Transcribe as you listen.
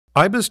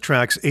IBIS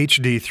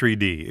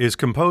TRAX-HD3D is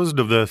composed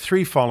of the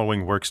three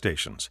following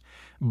workstations: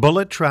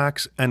 bullet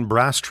tracks and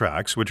brass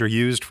tracks, which are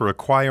used for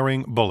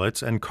acquiring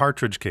bullets and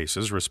cartridge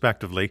cases,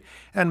 respectively,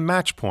 and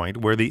match point,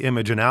 where the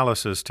image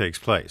analysis takes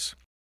place.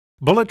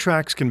 Bullet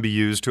tracks can be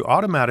used to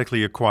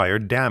automatically acquire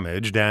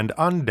damaged and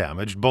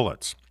undamaged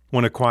bullets.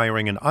 When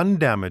acquiring an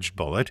undamaged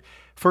bullet,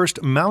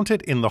 first mount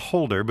it in the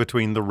holder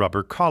between the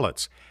rubber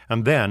collets,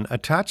 and then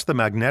attach the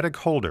magnetic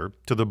holder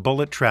to the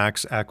bullet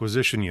tracks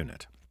acquisition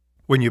unit.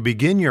 When you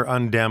begin your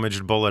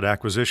undamaged bullet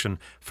acquisition,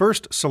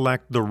 first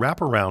select the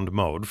wraparound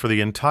mode for the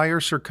entire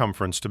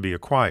circumference to be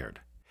acquired.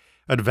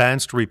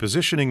 Advanced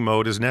repositioning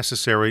mode is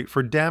necessary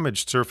for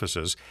damaged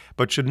surfaces,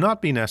 but should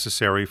not be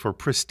necessary for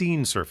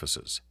pristine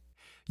surfaces.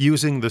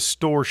 Using the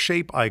Store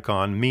Shape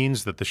icon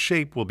means that the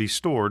shape will be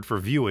stored for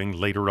viewing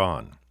later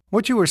on.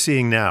 What you are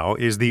seeing now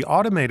is the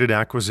automated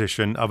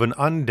acquisition of an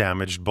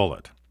undamaged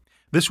bullet.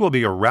 This will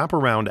be a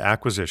wraparound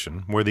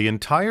acquisition where the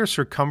entire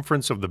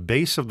circumference of the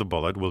base of the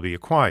bullet will be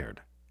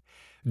acquired.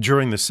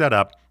 During the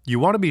setup, you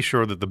want to be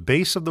sure that the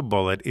base of the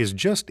bullet is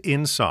just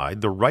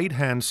inside the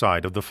right-hand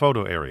side of the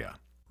photo area.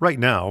 Right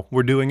now,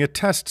 we're doing a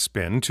test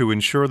spin to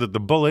ensure that the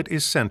bullet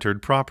is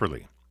centered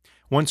properly.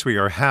 Once we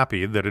are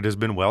happy that it has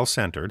been well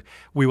centered,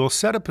 we will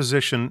set a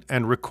position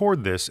and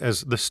record this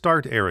as the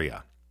start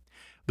area.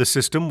 The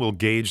system will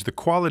gauge the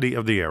quality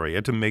of the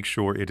area to make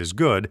sure it is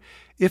good.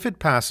 If it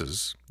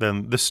passes,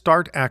 then the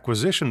Start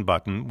Acquisition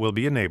button will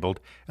be enabled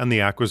and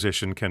the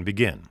acquisition can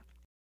begin.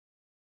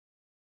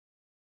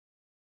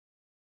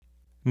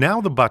 Now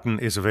the button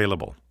is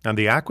available and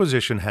the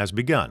acquisition has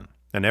begun,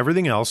 and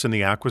everything else in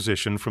the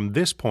acquisition from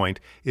this point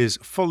is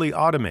fully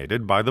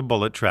automated by the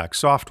Bullet Track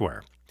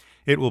software.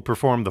 It will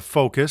perform the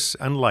focus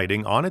and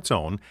lighting on its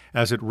own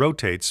as it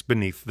rotates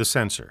beneath the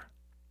sensor.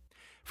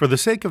 For the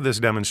sake of this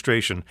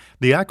demonstration,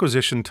 the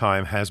acquisition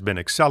time has been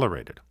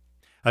accelerated.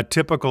 A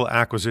typical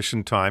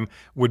acquisition time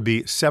would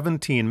be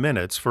 17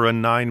 minutes for a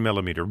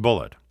 9mm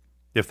bullet.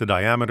 If the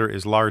diameter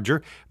is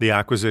larger, the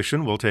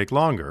acquisition will take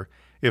longer.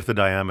 If the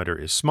diameter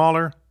is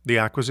smaller, the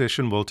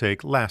acquisition will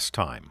take less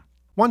time.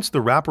 Once the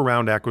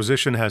wraparound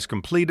acquisition has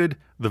completed,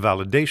 the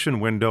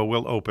validation window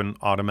will open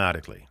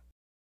automatically.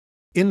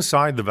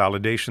 Inside the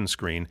validation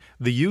screen,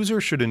 the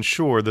user should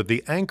ensure that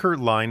the anchor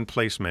line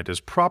placement is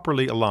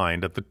properly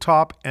aligned at the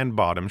top and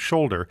bottom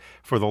shoulder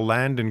for the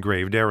land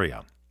engraved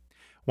area.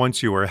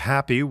 Once you are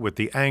happy with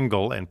the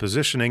angle and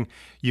positioning,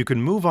 you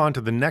can move on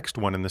to the next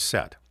one in the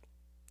set.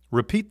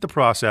 Repeat the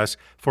process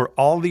for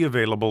all the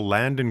available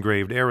land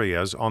engraved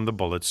areas on the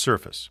bullet's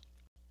surface.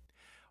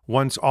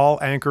 Once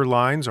all anchor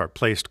lines are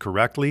placed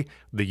correctly,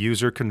 the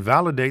user can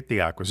validate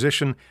the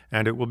acquisition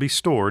and it will be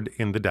stored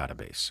in the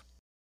database.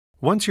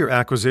 Once your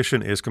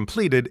acquisition is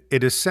completed,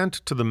 it is sent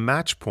to the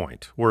match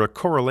point, where a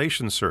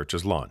correlation search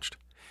is launched.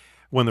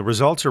 When the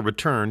results are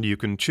returned, you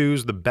can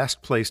choose the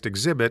best placed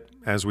exhibit,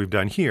 as we've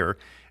done here,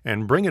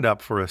 and bring it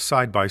up for a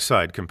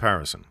side-by-side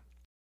comparison.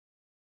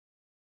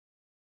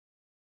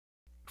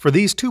 For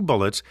these two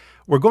bullets,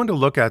 we're going to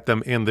look at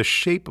them in the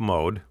shape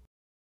mode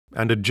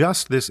and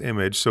adjust this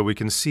image so we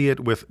can see it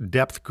with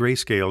depth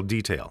grayscale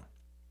detail.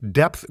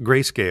 Depth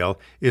grayscale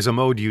is a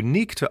mode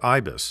unique to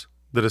IBIS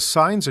that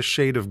assigns a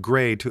shade of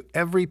gray to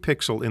every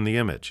pixel in the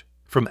image,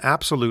 from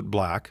absolute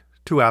black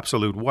to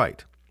absolute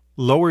white.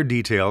 Lower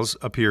details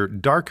appear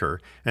darker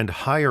and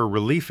higher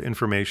relief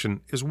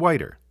information is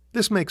whiter.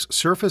 This makes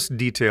surface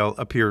detail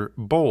appear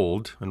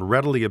bold and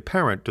readily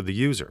apparent to the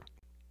user.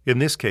 In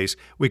this case,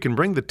 we can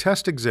bring the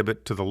test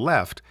exhibit to the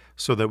left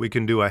so that we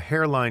can do a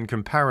hairline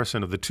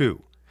comparison of the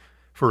two.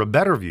 For a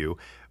better view,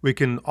 we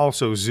can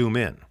also zoom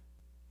in.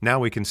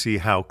 Now we can see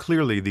how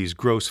clearly these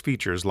gross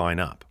features line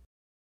up.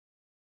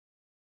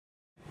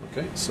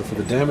 Okay, so for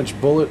the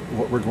damaged bullet,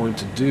 what we're going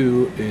to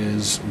do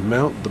is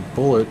mount the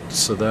bullet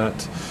so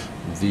that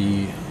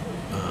the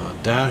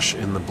dash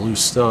in the blue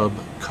stub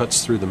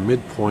cuts through the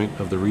midpoint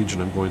of the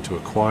region I'm going to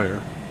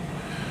acquire.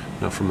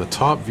 Now from the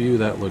top view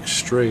that looks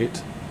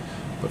straight,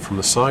 but from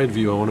the side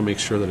view I want to make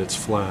sure that it's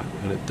flat,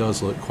 and it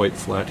does look quite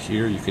flat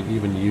here. You can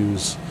even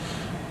use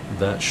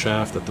that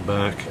shaft at the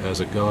back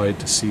as a guide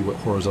to see what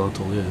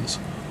horizontal is.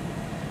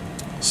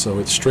 So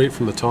it's straight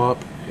from the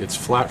top, it's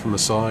flat from the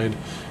side,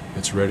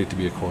 it's ready to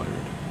be acquired.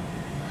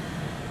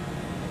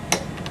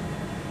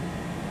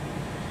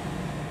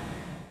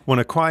 When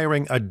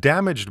acquiring a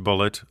damaged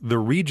bullet, the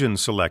region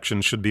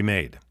selection should be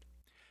made.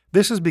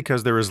 This is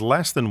because there is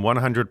less than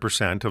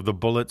 100% of the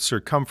bullet's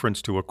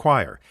circumference to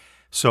acquire,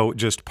 so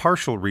just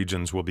partial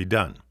regions will be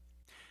done.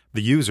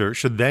 The user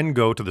should then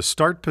go to the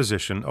start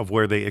position of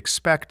where they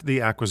expect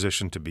the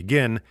acquisition to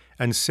begin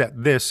and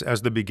set this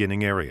as the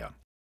beginning area.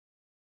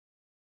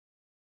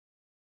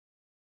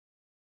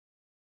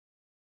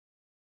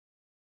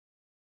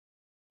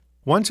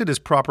 Once it is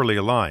properly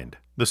aligned,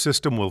 the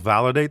system will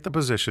validate the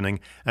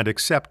positioning and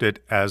accept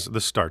it as the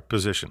start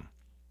position.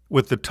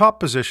 With the top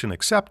position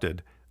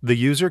accepted, the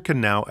user can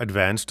now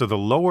advance to the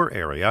lower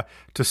area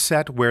to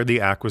set where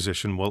the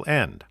acquisition will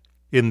end.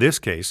 In this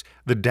case,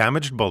 the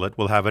damaged bullet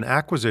will have an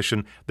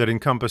acquisition that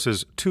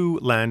encompasses two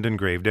land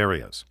engraved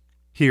areas.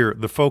 Here,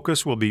 the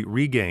focus will be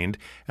regained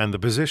and the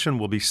position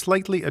will be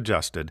slightly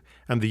adjusted,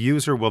 and the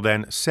user will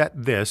then set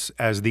this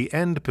as the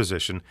end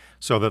position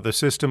so that the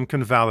system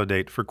can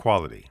validate for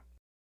quality.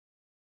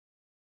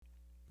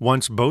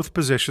 Once both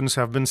positions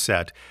have been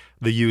set,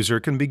 the user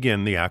can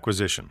begin the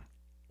acquisition.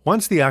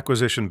 Once the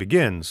acquisition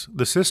begins,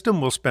 the system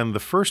will spend the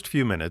first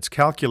few minutes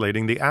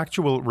calculating the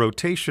actual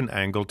rotation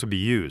angle to be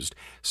used,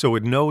 so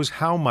it knows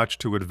how much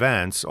to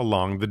advance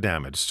along the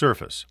damaged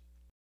surface.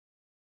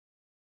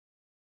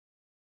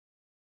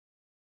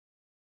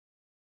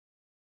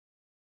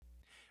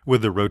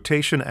 With the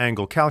rotation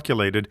angle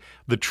calculated,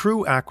 the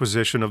true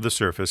acquisition of the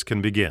surface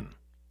can begin.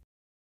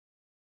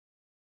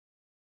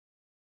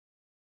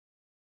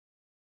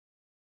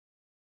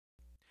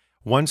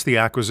 Once the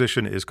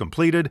acquisition is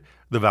completed,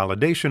 the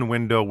validation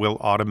window will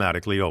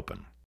automatically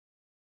open.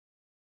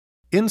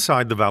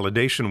 Inside the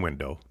validation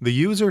window, the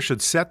user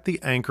should set the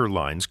anchor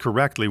lines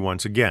correctly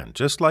once again,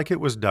 just like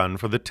it was done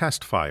for the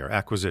test fire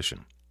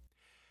acquisition.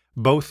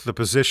 Both the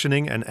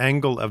positioning and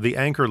angle of the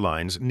anchor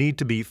lines need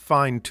to be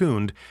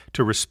fine-tuned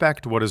to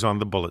respect what is on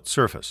the bullet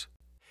surface.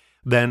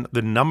 Then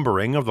the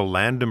numbering of the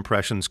land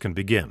impressions can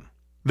begin.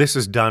 This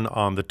is done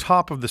on the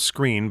top of the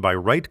screen by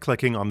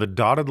right-clicking on the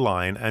dotted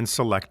line and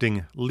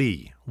selecting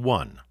Lee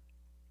 1.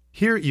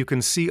 Here you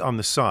can see on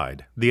the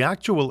side the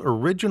actual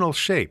original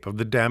shape of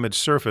the damaged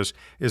surface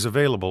is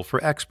available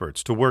for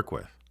experts to work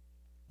with.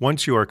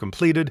 Once you are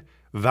completed,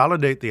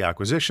 validate the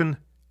acquisition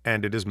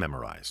and it is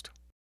memorized.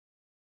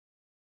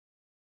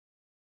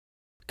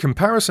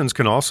 Comparisons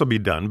can also be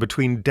done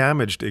between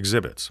damaged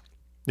exhibits.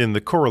 In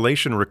the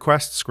correlation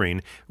request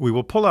screen, we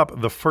will pull up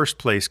the first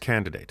place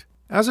candidate.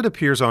 As it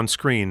appears on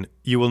screen,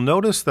 you will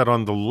notice that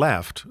on the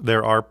left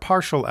there are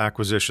partial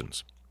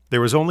acquisitions.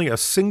 There is only a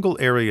single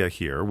area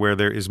here where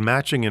there is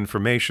matching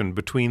information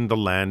between the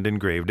land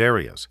engraved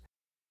areas.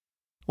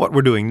 What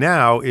we're doing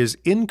now is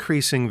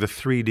increasing the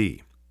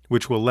 3D,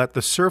 which will let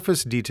the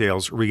surface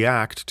details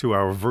react to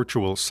our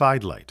virtual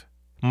sidelight.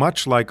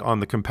 Much like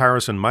on the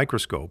comparison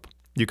microscope,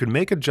 you can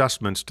make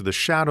adjustments to the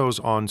shadows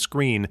on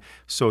screen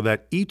so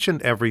that each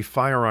and every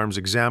firearms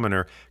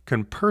examiner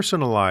can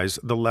personalize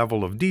the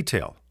level of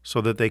detail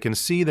so that they can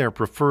see their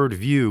preferred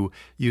view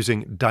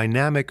using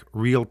dynamic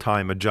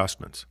real-time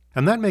adjustments.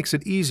 And that makes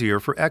it easier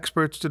for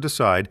experts to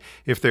decide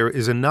if there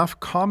is enough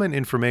common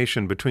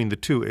information between the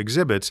two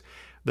exhibits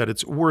that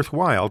it's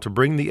worthwhile to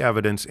bring the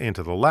evidence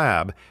into the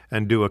lab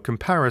and do a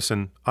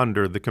comparison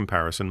under the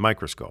comparison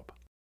microscope.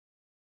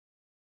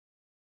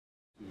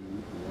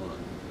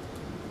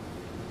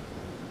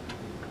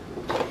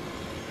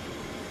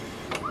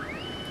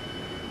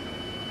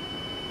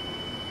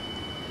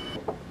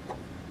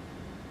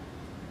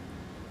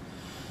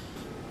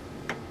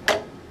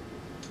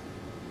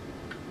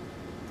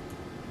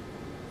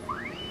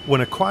 When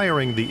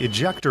acquiring the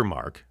ejector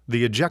mark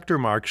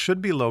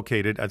should be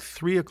located at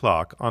 3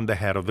 o'clock on the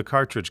head of the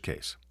cartridge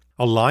case.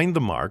 Align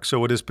the mark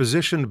so it is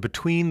positioned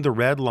between the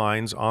red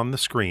lines on the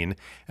screen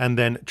and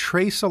then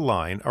trace a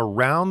line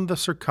around the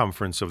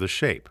circumference of the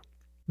shape.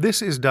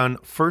 This is done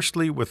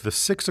firstly with the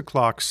 6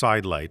 o'clock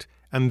sidelight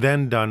and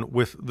then done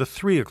with the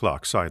 3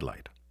 o'clock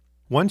sidelight.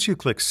 Once you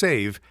click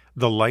Save,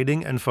 the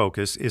lighting and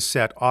focus is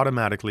set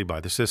automatically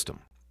by the system.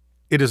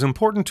 It is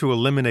important to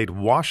eliminate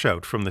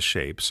washout from the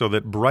shape so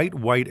that bright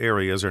white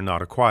areas are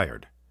not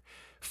acquired.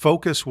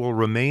 Focus will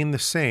remain the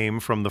same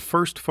from the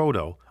first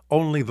photo,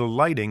 only the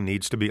lighting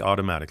needs to be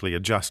automatically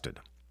adjusted.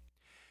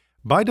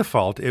 By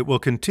default, it will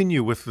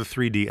continue with the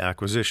 3D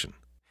acquisition.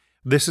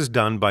 This is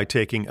done by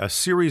taking a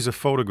series of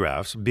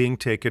photographs being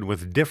taken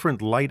with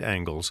different light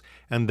angles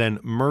and then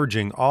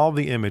merging all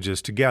the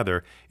images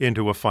together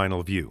into a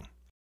final view.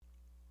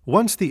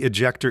 Once the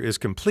ejector is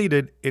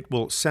completed, it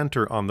will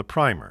center on the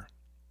primer.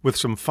 With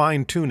some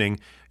fine-tuning,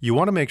 you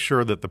want to make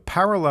sure that the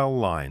parallel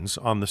lines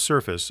on the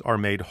surface are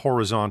made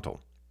horizontal.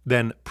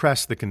 Then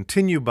press the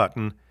Continue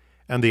button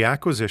and the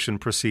acquisition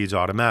proceeds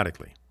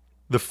automatically.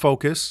 The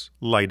focus,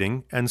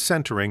 lighting, and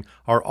centering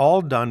are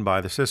all done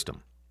by the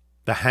system.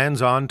 The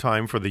hands-on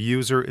time for the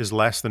user is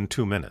less than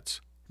 2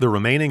 minutes. The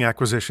remaining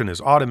acquisition is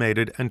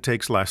automated and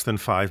takes less than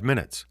 5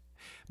 minutes.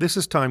 This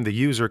is time the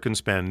user can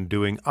spend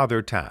doing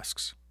other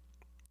tasks.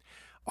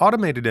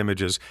 Automated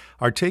images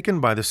are taken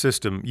by the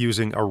system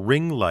using a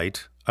ring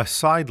light, a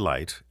side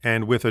light,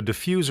 and with a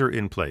diffuser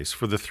in place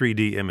for the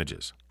 3D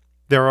images.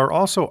 There are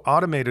also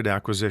automated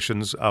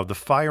acquisitions of the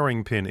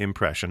firing pin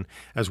impression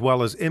as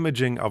well as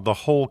imaging of the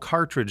whole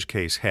cartridge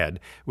case head,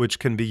 which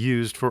can be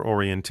used for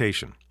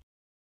orientation.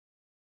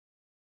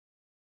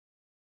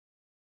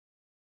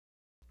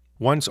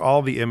 Once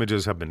all the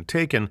images have been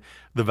taken,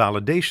 the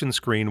validation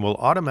screen will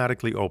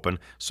automatically open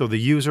so the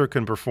user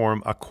can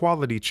perform a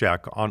quality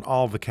check on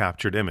all the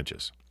captured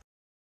images.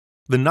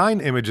 The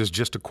 9 images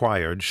just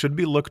acquired should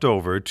be looked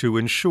over to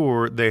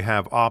ensure they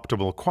have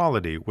optimal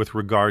quality with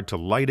regard to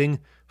lighting,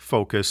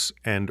 focus,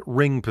 and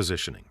ring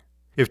positioning.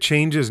 If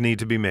changes need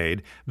to be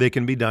made, they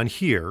can be done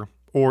here,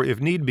 or if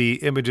need be,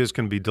 images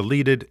can be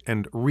deleted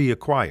and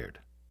reacquired.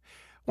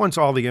 Once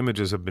all the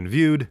images have been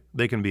viewed,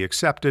 they can be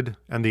accepted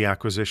and the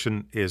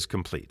acquisition is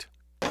complete.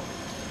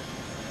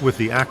 With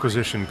the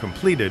acquisition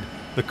completed,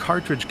 the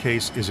cartridge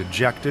case is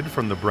ejected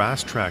from the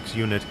brass tracks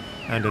unit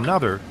and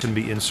another can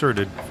be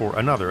inserted for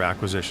another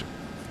acquisition.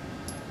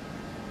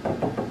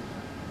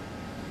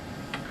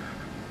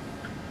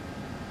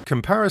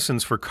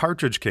 Comparisons for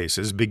cartridge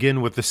cases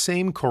begin with the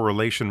same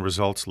correlation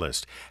results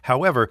list.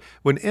 However,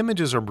 when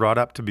images are brought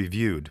up to be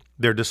viewed,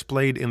 they're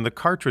displayed in the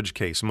cartridge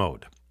case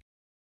mode.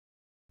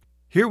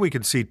 Here we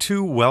can see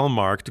two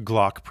well-marked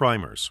Glock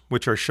primers,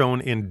 which are shown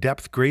in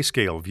depth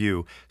grayscale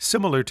view,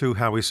 similar to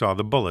how we saw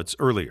the bullets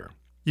earlier.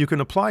 You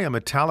can apply a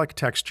metallic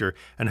texture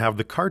and have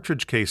the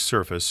cartridge case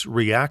surface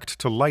react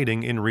to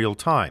lighting in real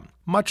time,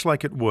 much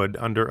like it would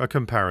under a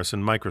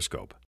comparison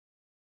microscope.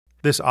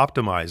 This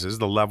optimizes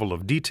the level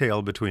of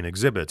detail between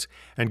exhibits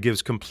and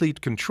gives complete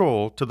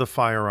control to the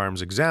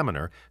firearms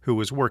examiner who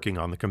is working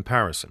on the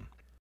comparison.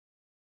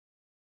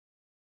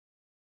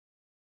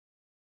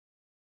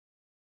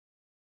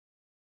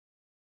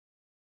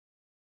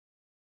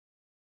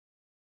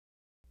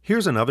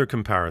 Here's another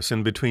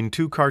comparison between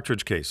two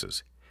cartridge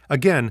cases.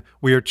 Again,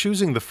 we are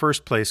choosing the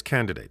first place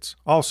candidates,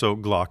 also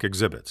Glock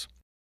exhibits.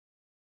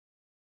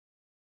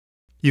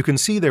 You can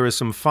see there is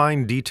some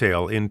fine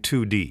detail in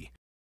 2D.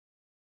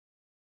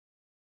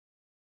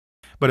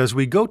 But as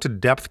we go to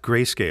depth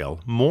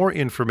grayscale, more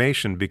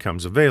information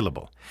becomes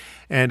available.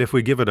 And if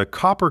we give it a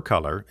copper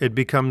color, it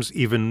becomes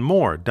even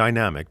more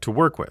dynamic to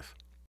work with.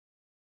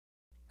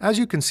 As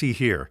you can see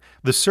here,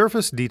 the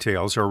surface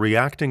details are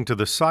reacting to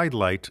the side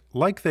light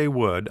like they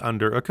would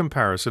under a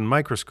comparison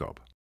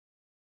microscope.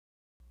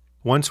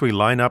 Once we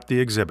line up the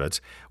exhibits,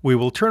 we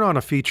will turn on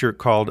a feature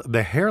called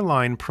the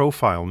Hairline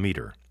Profile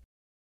Meter.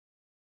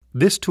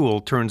 This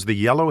tool turns the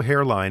yellow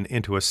hairline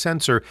into a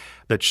sensor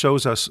that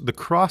shows us the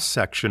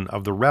cross-section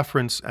of the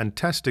reference and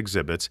test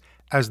exhibits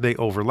as they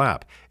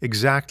overlap,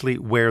 exactly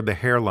where the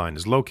hairline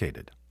is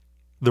located.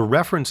 The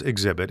reference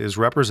exhibit is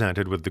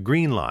represented with the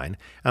green line,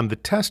 and the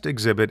test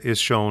exhibit is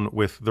shown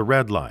with the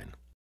red line.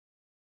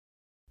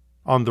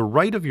 On the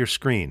right of your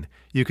screen,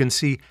 you can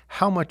see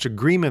how much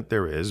agreement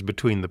there is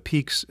between the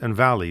peaks and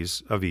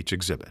valleys of each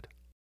exhibit.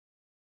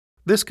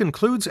 This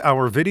concludes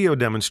our video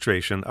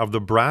demonstration of the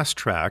brass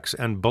tracks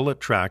and bullet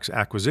tracks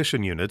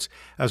acquisition units,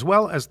 as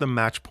well as the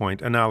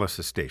matchpoint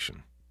analysis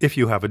station. If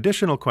you have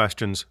additional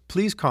questions,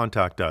 please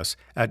contact us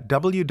at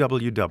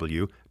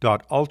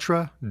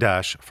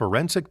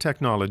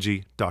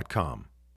www.ultra-forensictechnology.com.